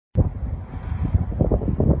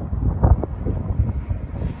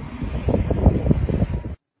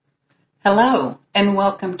Hello, and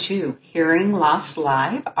welcome to Hearing Loss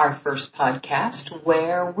Live, our first podcast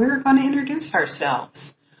where we're going to introduce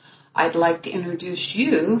ourselves. I'd like to introduce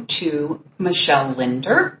you to Michelle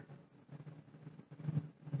Linder,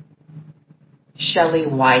 Shelley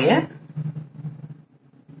Wyatt,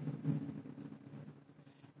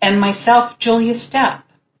 and myself, Julia Stepp.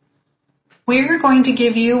 We're going to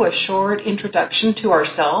give you a short introduction to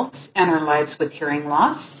ourselves and our lives with hearing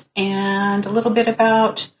loss, and a little bit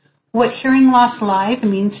about what Hearing Loss Live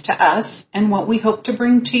means to us and what we hope to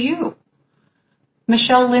bring to you.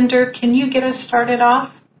 Michelle Linder, can you get us started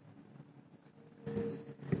off?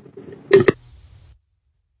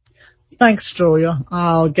 Thanks, Julia.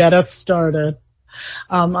 I'll get us started.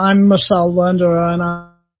 I'm Michelle Linder, and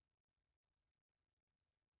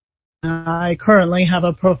I currently have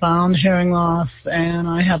a profound hearing loss, and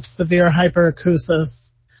I have severe hyperacusis.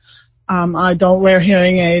 I don't wear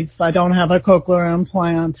hearing aids. I don't have a cochlear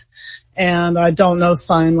implant, and I don't know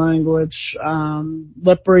sign language.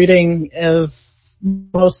 Lip reading is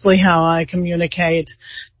mostly how I communicate.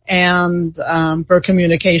 And for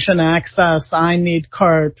communication access, I need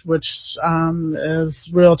CART, which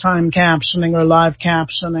is real-time captioning or live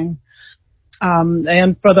captioning.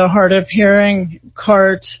 And for the hard of hearing,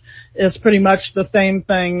 CART is pretty much the same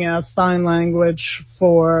thing as sign language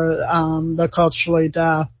for the culturally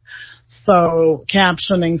deaf. So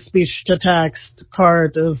captioning, speech to text,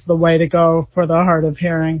 CART is the way to go for the hard of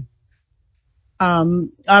hearing.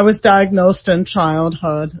 I was diagnosed in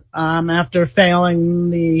childhood after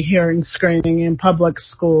failing the hearing screening in public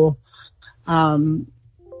school. And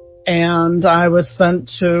I was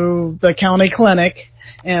sent to the county clinic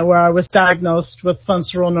where I was diagnosed with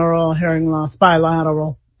sensorineural neural hearing loss,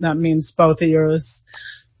 bilateral. That means both ears.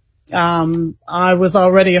 I was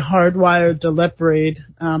already hardwired to lip read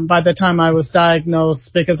by the time I was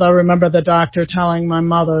diagnosed, because I remember the doctor telling my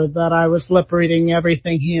mother that I was lip reading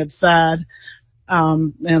everything he had said.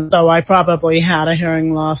 And so I probably had a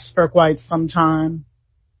hearing loss for quite some time.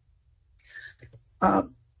 I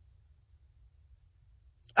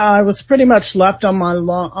was pretty much left on my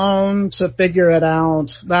own to figure it out.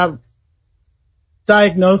 That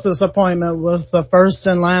diagnosis appointment was the first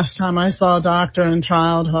and last time I saw a doctor in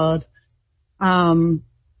childhood. The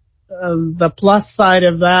plus side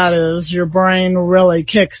of that is your brain really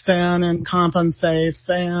kicks in and compensates,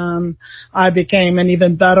 and I became an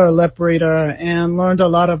even better lip reader and learned a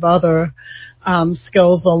lot of other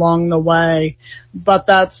skills along the way. But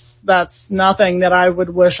that's nothing that I would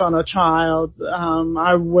wish on a child.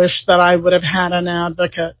 I wish that I would have had an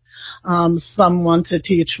advocate, someone to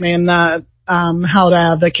teach me and that how to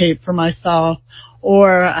advocate for myself,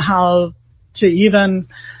 or how to even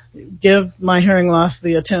give my hearing loss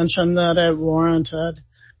the attention that it warranted.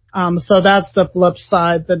 So that's the flip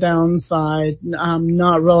side, the downside,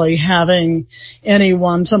 not really having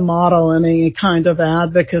anyone to model any kind of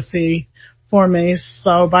advocacy for me.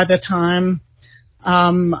 So by the time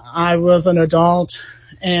I was an adult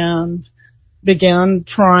and began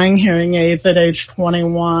trying hearing aids at age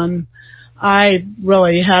 21, I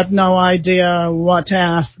really had no idea what to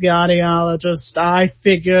ask the audiologist. I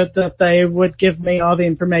figured that they would give me all the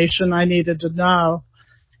information I needed to know.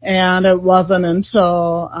 And it wasn't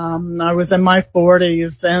until I was in my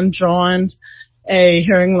 40s and joined a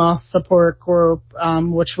hearing loss support group,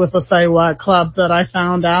 which was the Say What Club, that I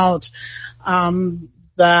found out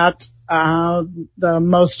that some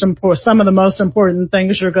of the most important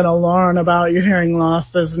things you're going to learn about your hearing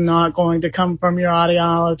loss is not going to come from your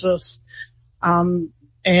audiologist. After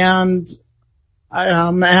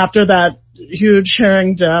that huge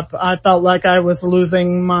hearing dip, I felt like I was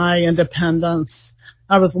losing my independence.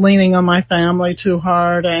 I was leaning on my family too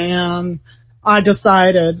hard, and I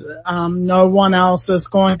decided no one else is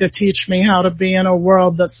going to teach me how to be in a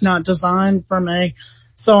world that's not designed for me,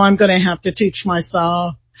 so I'm going to have to teach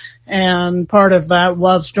myself. And part of that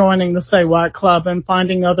was joining the Say What Club and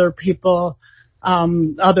finding other people,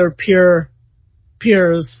 other peers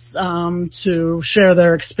to share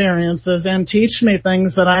their experiences and teach me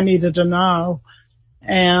things that I needed to know.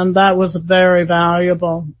 And that was very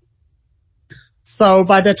valuable. So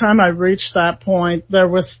by the time I reached that point, there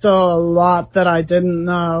was still a lot that I didn't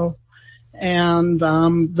know. And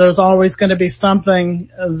there's always going to be something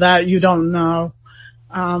that you don't know.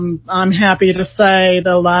 I'm happy to say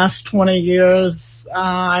the last 20 years,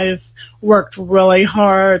 I've worked really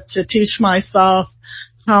hard to teach myself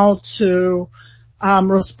how to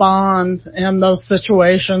respond in those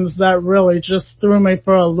situations that really just threw me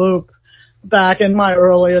for a loop back in my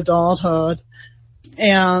early adulthood.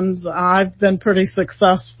 And I've been pretty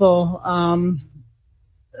successful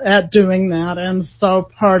at doing that. And so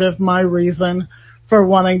part of my reason for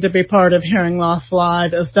wanting to be part of Hearing Loss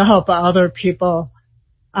Live is to help other people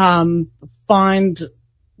find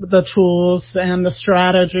the tools and the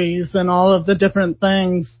strategies and all of the different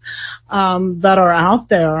things that are out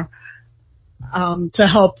there to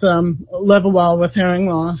help them live well with hearing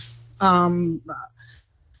loss. I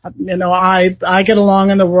get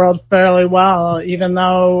along in the world fairly well, even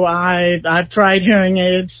though I've tried hearing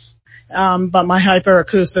aids, but my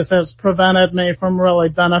hyperacusis has prevented me from really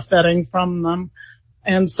benefiting from them.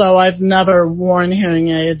 And so I've never worn hearing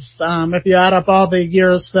aids. If you add up all the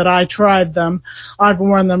years that I tried them, I've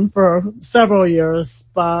worn them for several years.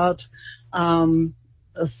 But you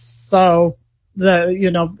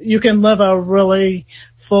can live a really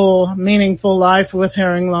full, meaningful life with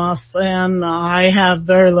hearing loss. And I have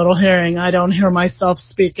very little hearing. I don't hear myself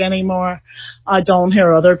speak anymore. I don't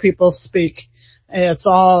hear other people speak. It's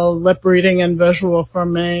all lip reading and visual for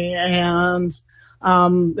me. And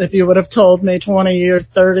if you would have told me 20 or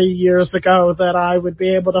 30 years ago that I would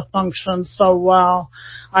be able to function so well,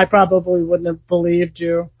 I probably wouldn't have believed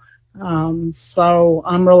you. So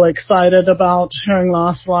I'm really excited about Hearing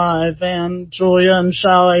Loss Live, and Julia and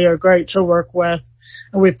Shelley are great to work with.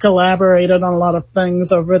 And we've collaborated on a lot of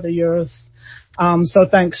things over the years. So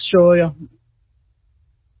thanks, Julia.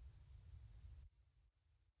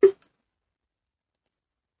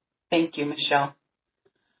 Thank you, Michelle.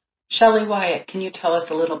 Shelley Wyatt, can you tell us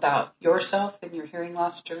a little about yourself and your hearing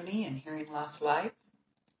loss journey and Hearing Loss Live?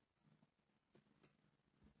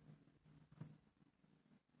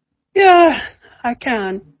 Yeah, I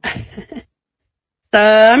can.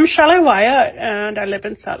 I'm Shelley Wyatt, and I live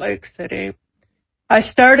in Salt Lake City. I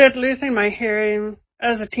started losing my hearing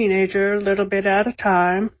as a teenager, a little bit at a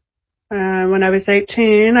time. When I was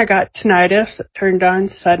 18, I got tinnitus. It turned on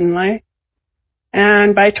suddenly.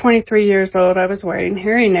 And by 23 years old, I was wearing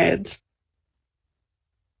hearing aids.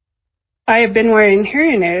 I have been wearing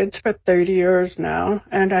hearing aids for 30 years now,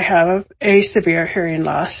 and I have a severe hearing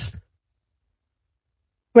loss.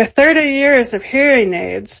 With 30 years of hearing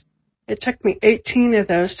aids, it took me 18 of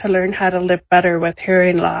those to learn how to live better with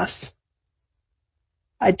hearing loss.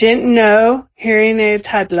 I didn't know hearing aids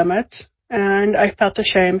had limits, and I felt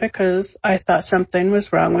ashamed because I thought something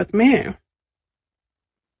was wrong with me.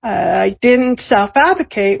 I didn't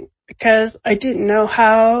self-advocate because I didn't know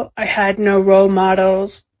how. I had no role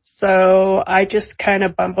models, so I just kind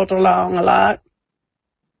of bumbled along a lot.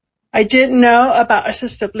 I didn't know about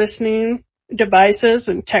assistive listening devices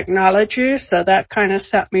and technology, so that kind of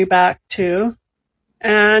set me back too.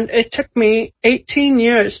 And it took me 18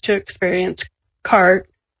 years to experience CART,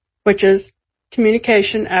 which is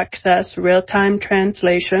Communication Access Real-Time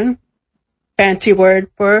Translation, fancy word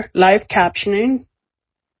for live captioning.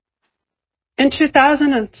 In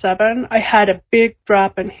 2007, I had a big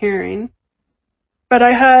drop in hearing, but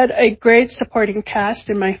I had a great supporting cast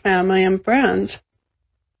in my family and friends.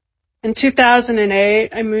 In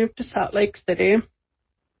 2008, I moved to Salt Lake City,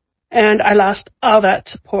 and I lost all that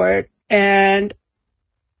support, and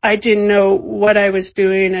I didn't know what I was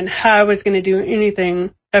doing and how I was going to do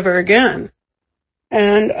anything ever again.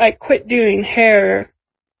 And I quit doing hair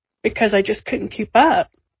because I just couldn't keep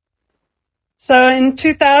up. So in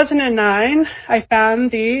 2009, I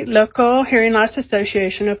found the local Hearing Loss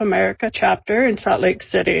Association of America chapter in Salt Lake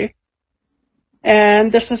City.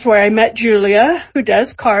 And this is where I met Julia, who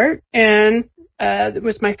does CART, and it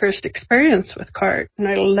was my first experience with CART, and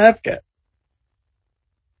I loved it.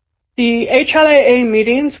 The HLAA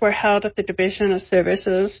meetings were held at the Division of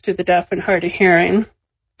Services to the Deaf and Hard of Hearing,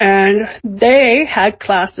 and they had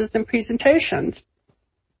classes and presentations.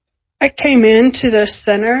 I came into the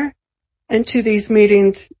center and to these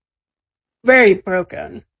meetings very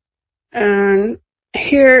broken. And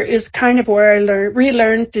here is kind of where I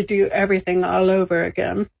relearned to do everything all over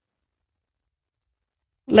again.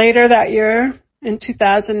 Later that year, in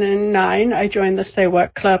 2009, I joined the Say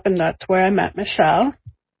What Club, and that's where I met Michelle.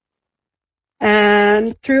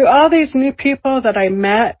 And through all these new people that I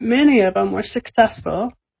met, many of them were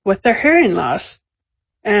successful with their hearing loss.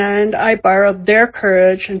 And I borrowed their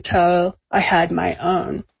courage until I had my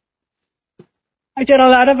own. I did a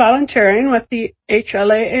lot of volunteering with the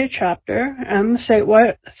HLAA chapter and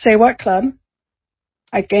the Say What Club.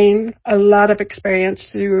 I gained a lot of experience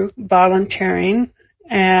through volunteering,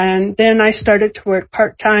 and then I started to work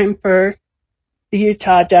part-time for the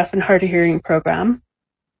Utah Deaf and Hard of Hearing program.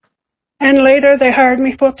 And later they hired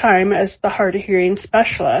me full-time as the hard of hearing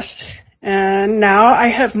specialist. And now I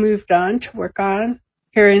have moved on to work on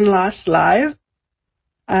Hearing Loss Live.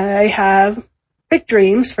 I have big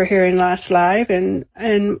dreams for Hearing Loss Live, and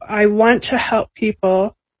I want to help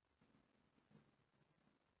people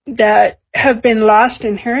that have been lost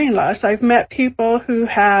in hearing loss. I've met people who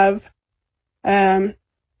have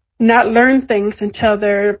not learned things until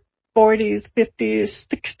their 40s, 50s,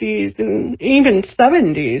 60s, and even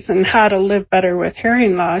 70s, and how to live better with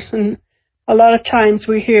hearing loss. And a lot of times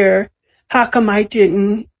we hear, how come I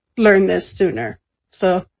didn't learn this sooner?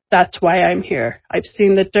 So that's why I'm here. I've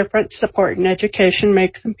seen the difference support and education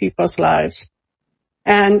makes in people's lives.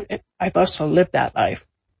 And I've also lived that life.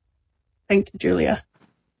 Thank you, Julia.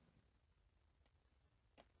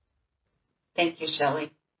 Thank you,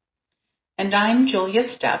 Shelley. And I'm Julia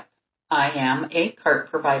Stepp. I am a CART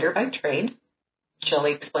provider by trade.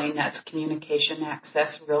 Shelley explained that's Communication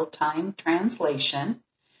Access Real-Time Translation.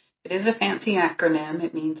 It is a fancy acronym.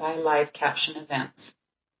 It means I live caption events.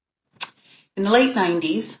 In the late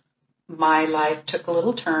 90s, my life took a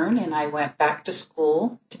little turn and I went back to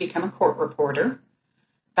school to become a court reporter.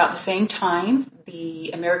 About the same time,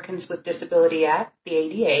 the Americans with Disability Act, the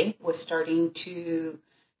ADA, was starting to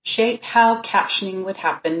shape how captioning would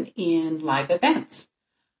happen in live events.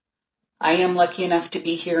 I am lucky enough to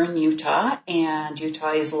be here in Utah, and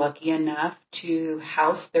Utah is lucky enough to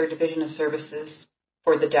house their Division of Services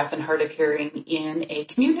for the Deaf and Hard of Hearing in a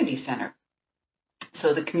community center.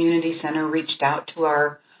 So the community center reached out to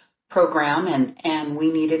our program, and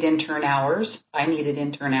we needed intern hours. I needed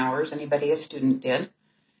intern hours. Anybody, a student did.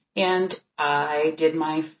 And I did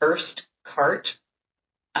my first CART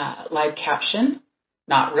live caption,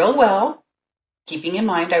 not real well, keeping in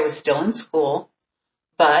mind I was still in school,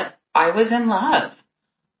 but I was in love.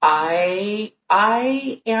 I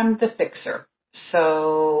am the fixer.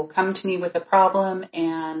 So come to me with a problem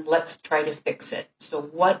and let's try to fix it. So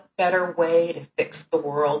what better way to fix the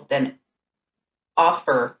world than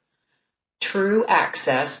offer true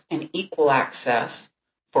access and equal access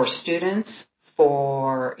for students,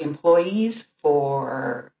 for employees,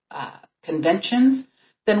 for conventions,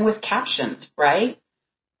 than with captions, right?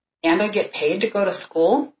 And I get paid to go to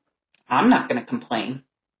school. I'm not going to complain.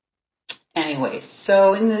 Anyways,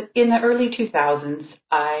 so in the early 2000s,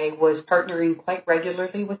 I was partnering quite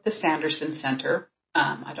regularly with the Sanderson Center.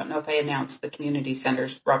 I don't know if I announced the community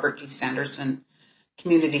centers, Robert G. Sanderson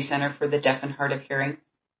Community Center for the Deaf and Hard of Hearing,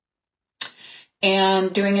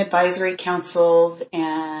 and doing advisory councils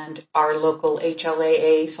and our local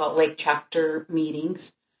HLAA Salt Lake chapter meetings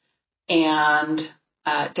and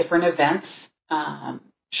different events.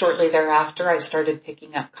 Shortly thereafter, I started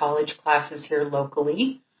picking up college classes here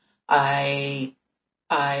locally. I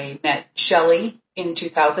met Shelley in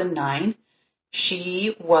 2009.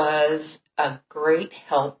 She was a great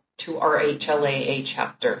help to our HLAA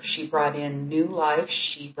chapter. She brought in new life.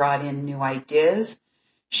 She brought in new ideas.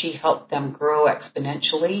 She helped them grow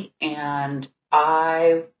exponentially, and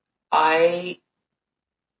I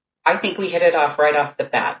think we hit it off right off the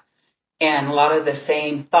bat. And a lot of the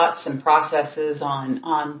same thoughts and processes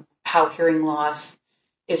on how hearing loss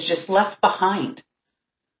is just left behind.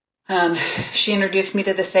 She introduced me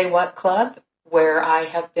to the Say What Club, where I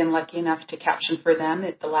have been lucky enough to caption for them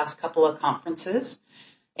at the last couple of conferences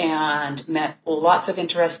and met lots of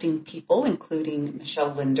interesting people, including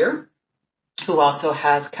Michelle Linder, who also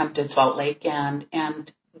has come to Salt Lake and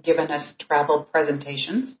given us travel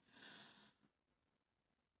presentations.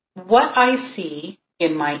 What I see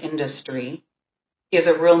in my industry is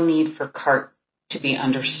a real need for CART to be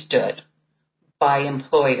understood by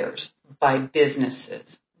employers, by businesses,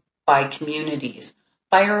 by communities,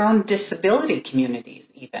 by our own disability communities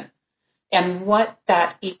even, and what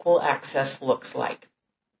that equal access looks like.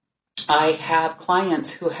 I have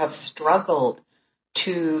clients who have struggled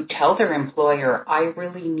to tell their employer, I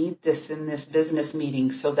really need this in this business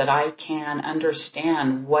meeting so that I can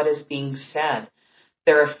understand what is being said.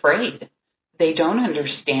 They're afraid. They don't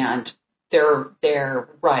understand their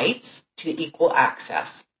rights to equal access.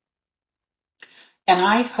 And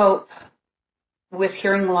I hope with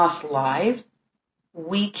Hearing Loss Live,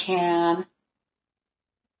 we can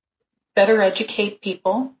better educate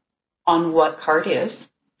people on what CART is.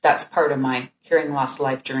 That's part of my Hearing Loss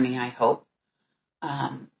Live journey, I hope.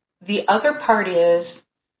 The other part is,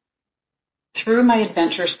 through my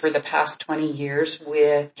adventures for the past 20 years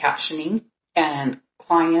with captioning and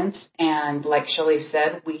clients, and like Shelley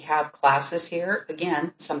said, we have classes here,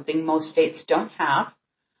 again, something most states don't have.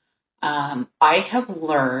 I have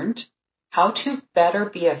learned how to better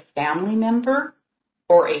be a family member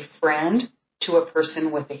or a friend to a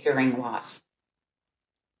person with a hearing loss.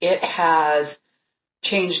 It has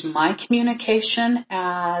changed my communication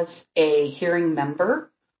as a hearing member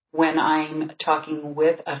when I'm talking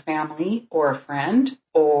with a family or a friend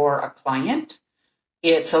or a client.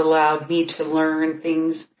 It's allowed me to learn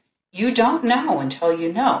things you don't know until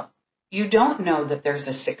you know. You don't know that there's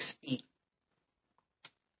a 6 feet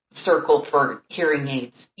circle for hearing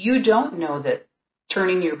aids. You don't know that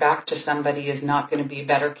turning your back to somebody is not going to be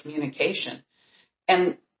better communication.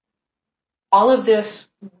 And all of this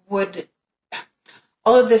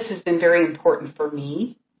has been very important for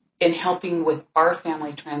me in helping with our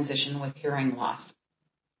family transition with hearing loss.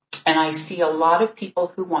 And I see a lot of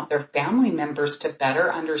people who want their family members to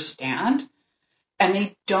better understand, and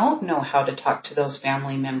they don't know how to talk to those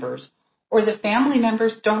family members, or the family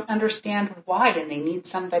members don't understand why, and they need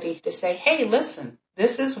somebody to say, hey, listen,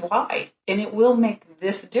 this is why, and it will make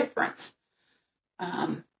this difference.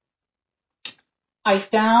 I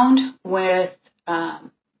found with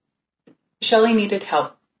Shelley needed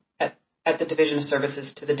help at the Division of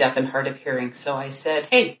Services to the Deaf and Hard of Hearing, so I said,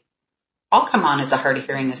 hey, I'll come on as a hard of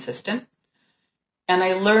hearing assistant. And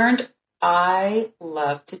I learned I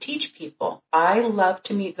love to teach people. I love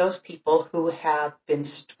to meet those people who have been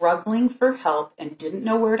struggling for help and didn't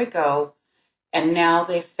know where to go, and now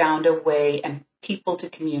they've found a way and people to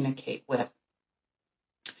communicate with.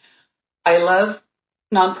 I love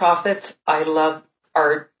nonprofits. I love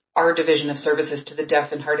our Division of Services to the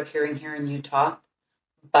Deaf and Hard of Hearing here in Utah.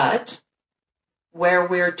 But where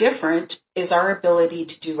we're different is our ability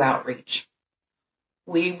to do outreach.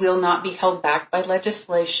 We will not be held back by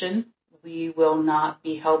legislation. We will not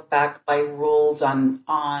be held back by rules on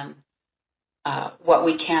what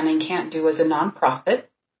we can and can't do as a nonprofit.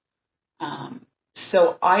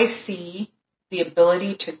 So I see the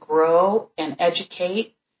ability to grow and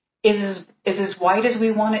educate is as wide as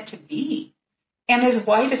we want it to be, and as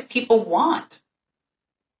wide as people want.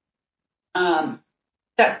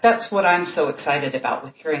 That's what I'm so excited about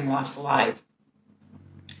with Hearing Loss Live.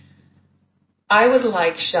 I would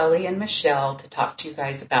like Shelley and Michelle to talk to you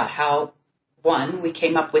guys about how, one, we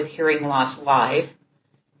came up with Hearing Loss Live,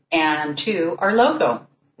 and two, our logo,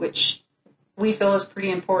 which we feel is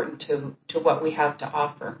pretty important to what we have to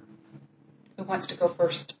offer. Who wants to go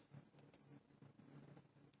first?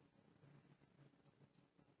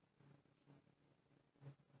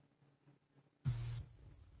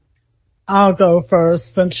 I'll go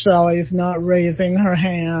first since Shelley's not raising her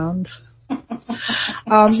hand.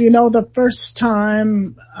 The first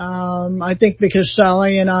time, I think because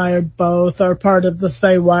Shelley and I are part of the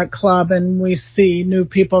Say What Club, and we see new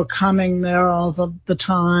people coming there all of the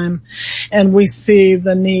time, and we see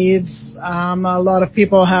the needs. A lot of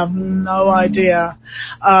people have no idea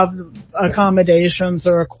of accommodations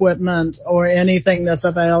or equipment or anything that's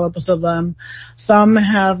available to them. Some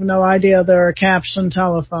have no idea there are caption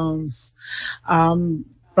telephones.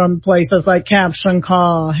 From places like Caption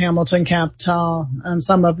Call, Hamilton Captel, and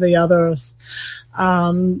some of the others.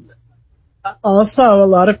 Also, a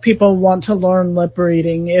lot of people want to learn lip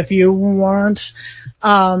reading. If you weren't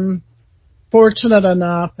fortunate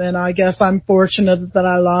enough, and I guess I'm fortunate that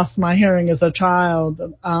I lost my hearing as a child,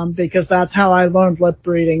 because that's how I learned lip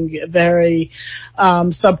reading, very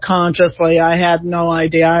subconsciously. I had no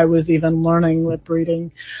idea I was even learning lip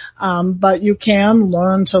reading. But you can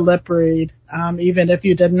learn to lip read, even if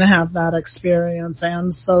you didn't have that experience.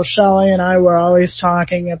 And so Shelley and I were always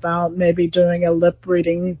talking about maybe doing a lip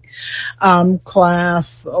reading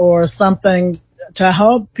class or something to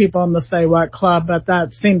help people in the Say What Club, but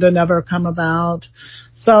that seemed to never come about.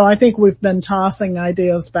 So I think we've been tossing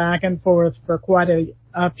ideas back and forth for quite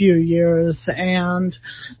a few years. And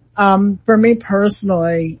for me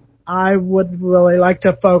personally, I would really like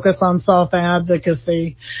to focus on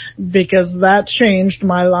self-advocacy, because that changed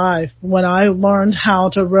my life when I learned how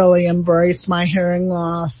to really embrace my hearing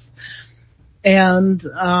loss and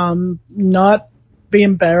not be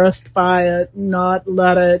embarrassed by it, not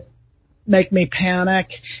let it make me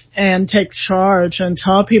panic, and take charge and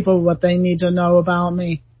tell people what they need to know about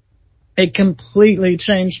me. It completely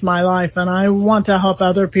changed my life, and I want to help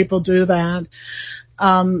other people do that.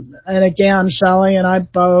 And again, Shelley and I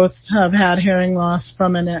both have had hearing loss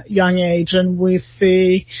from a young age, and we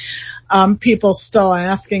see people still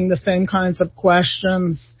asking the same kinds of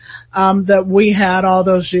questions that we had all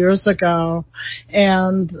those years ago.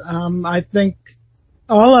 And I think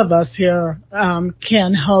all of us here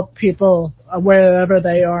can help people wherever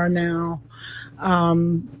they are now.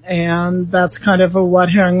 And that's kind of what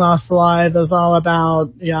Hearing Loss Live is all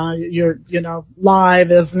about. Yeah,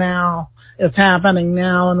 live is now. It's happening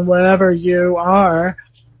now, and wherever you are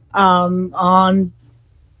on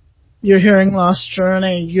your hearing loss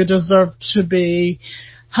journey, you deserve to be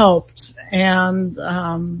helped. And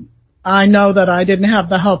I know that I didn't have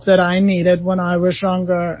the help that I needed when I was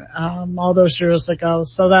younger, all those years ago.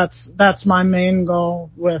 So that's my main goal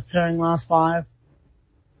with Hearing Loss Live.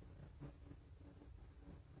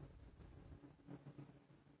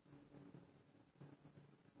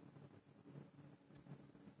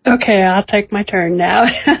 Okay, I'll take my turn now.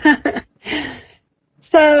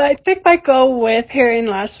 So I think my goal with Hearing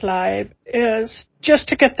Loss Live is just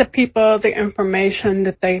to get the people the information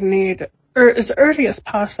that they need as early as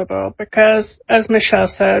possible, because, as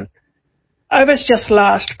Michelle said, I was just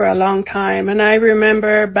lost for a long time. And I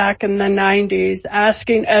remember back in the 90s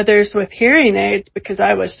asking others with hearing aids, because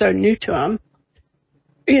I was so new to them,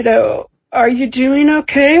 are you doing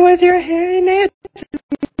okay with your hearing aids?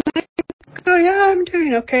 Oh, yeah, I'm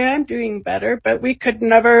doing okay. I'm doing better. But we could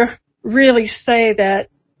never really say that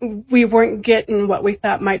we weren't getting what we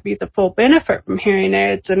thought might be the full benefit from hearing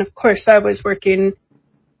aids. And of course, I was working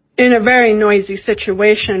in a very noisy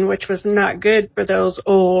situation, which was not good for those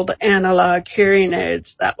old analog hearing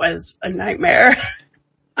aids. That was a nightmare.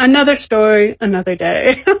 Another story, another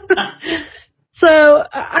day. So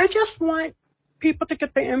I just want people to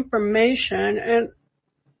get the information, and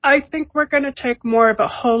I think we're going to take more of a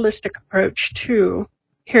holistic approach to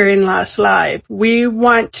Hearing Loss Live. We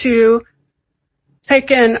want to take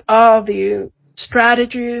in all the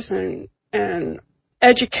strategies and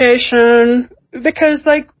education, because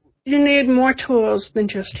you need more tools than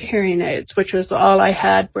just hearing aids, which was all I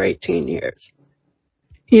had for 18 years.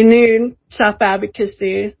 You need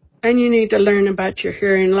self-advocacy, and you need to learn about your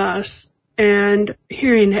hearing loss and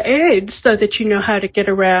hearing aids so that you know how to get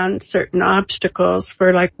around certain obstacles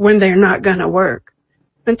for when they're not going to work.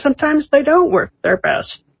 And sometimes they don't work their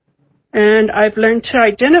best. And I've learned to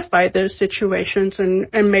identify those situations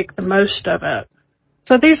and make the most of it.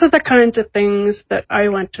 So these are the kinds of things that I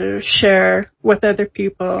want to share with other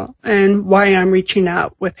people, and why I'm reaching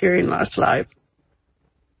out with Hearing Loss Live.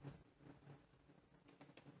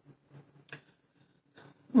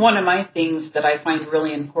 One of my things that I find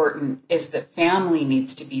really important is that family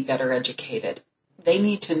needs to be better educated. They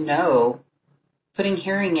need to know putting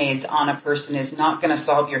hearing aids on a person is not going to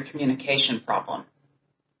solve your communication problem.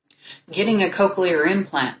 Getting a cochlear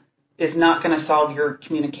implant is not going to solve your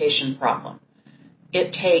communication problem.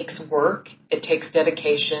 It takes work, it takes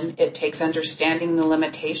dedication, it takes understanding the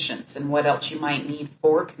limitations and what else you might need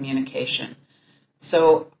for communication.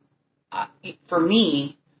 So for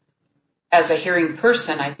me, as a hearing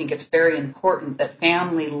person, I think it's very important that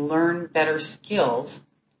family learn better skills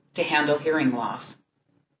to handle hearing loss.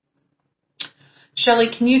 Shelley,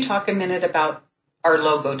 can you talk a minute about our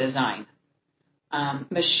logo design?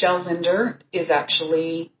 Michelle Linder is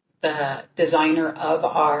actually the designer of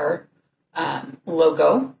our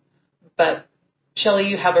logo, but Shelley,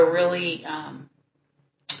 you have a really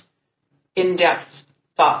in-depth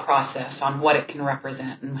thought process on what it can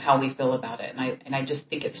represent and how we feel about it, and I just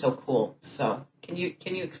think it's so cool. So can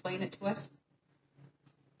you explain it to us?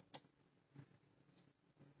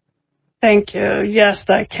 Thank you. Yes,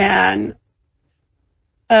 I can.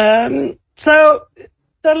 So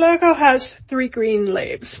the logo has 3 green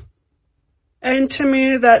leaves, and to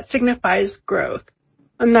me that signifies growth.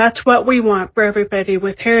 And that's what we want for everybody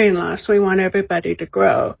with hearing loss. We want everybody to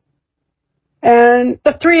grow. And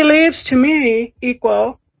the 3 leaves to me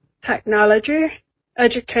equal technology,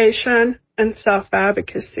 education, and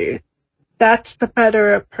self-advocacy. That's the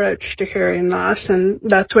better approach to hearing loss, and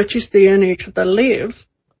that's what you see in each of the leaves.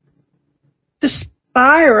 The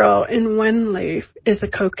spiral in one leaf is a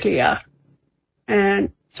cochlea.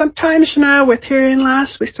 And sometimes now with hearing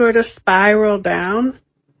loss, we sort of spiral down.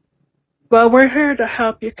 Well, we're here to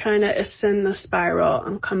help you kind of ascend the spiral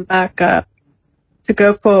and come back up to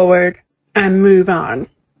go forward and move on.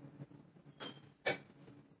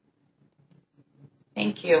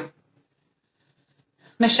 Thank you.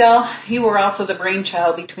 Michelle, you were also the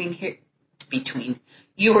brainchild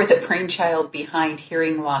you were the brainchild behind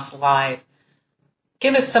Hearing Loss Live.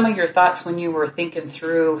 Give us some of your thoughts when you were thinking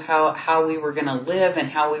through how we were going to live and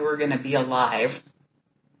how we were going to be alive.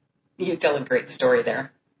 You tell a great story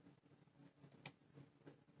there.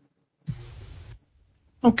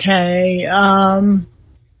 Okay.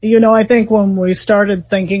 I think when we started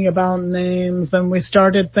thinking about names and we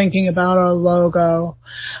started thinking about our logo,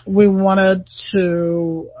 we wanted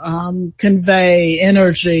to convey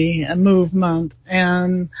energy and movement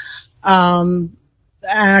and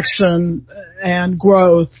action and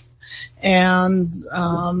growth. And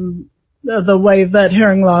the way that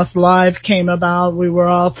Hearing Loss Live came about, we were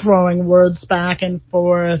all throwing words back and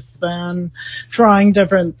forth and trying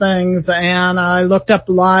different things. And I looked up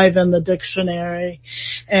live in the dictionary,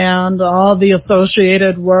 and all the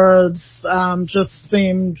associated words just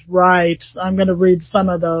seemed right. I'm going to read some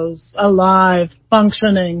of those. Alive,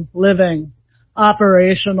 functioning, living,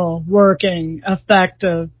 operational, working,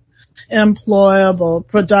 effective, employable,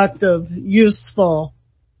 productive, useful,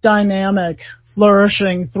 dynamic,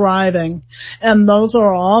 flourishing, thriving. And those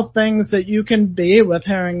are all things that you can be with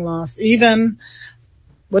hearing loss, even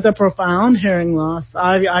with a profound hearing loss.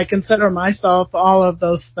 I consider myself all of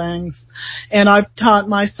those things. And I've taught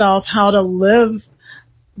myself how to live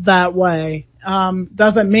that way.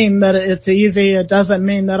 Doesn't mean that it's easy. It doesn't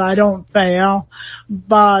mean that I don't fail,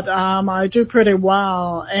 but I do pretty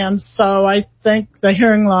well. And so I think the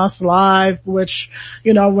Hearing Loss Live, which,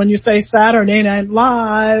 when you say Saturday Night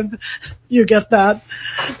Live, you get that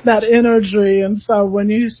energy. And so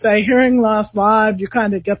when you say Hearing Loss Live, you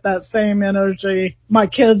kind of get that same energy. My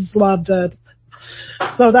kids loved it.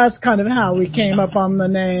 So that's kind of how we came up on the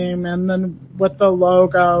name. And then with the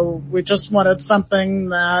logo, we just wanted something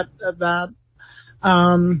that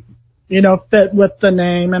fit with the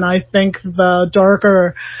name. And I think the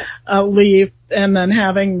darker leaf and then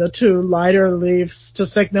having the two lighter leaves to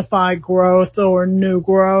signify growth or new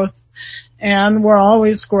growth. And we're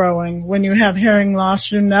always growing. When you have hearing loss,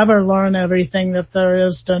 you never learn everything that there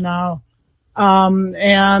is to know.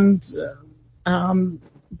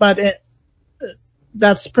 But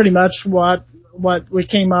that's pretty much what we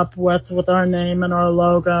came up with our name and our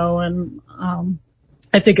logo, and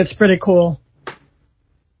I think it's pretty cool.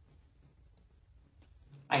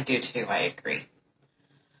 I do too. I agree.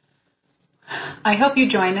 I hope you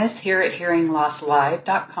join us here at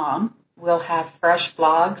hearinglosslive.com. We'll have fresh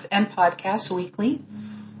blogs and podcasts weekly.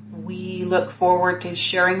 We look forward to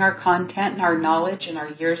sharing our content and our knowledge and our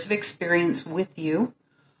years of experience with you.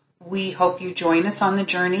 We hope you join us on the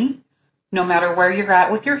journey. No matter where you're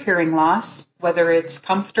at with your hearing loss, whether it's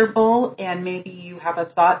comfortable and maybe you have a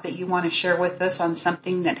thought that you want to share with us on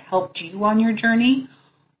something that helped you on your journey,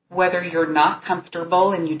 whether you're not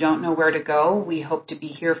comfortable and you don't know where to go, we hope to be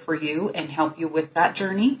here for you and help you with that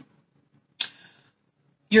journey.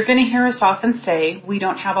 You're going to hear us often say we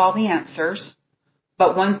don't have all the answers,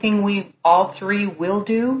 but one thing we all three will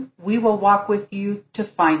do, we will walk with you to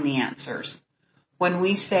find the answers. When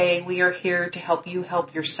we say we are here to help you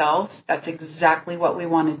help yourselves, that's exactly what we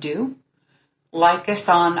want to do. Like us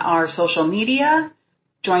on our social media,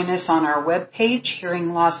 join us on our webpage,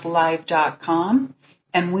 hearinglosslive.com,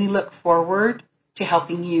 and we look forward to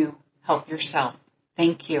helping you help yourself.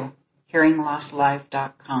 Thank you.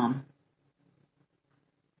 hearinglosslive.com.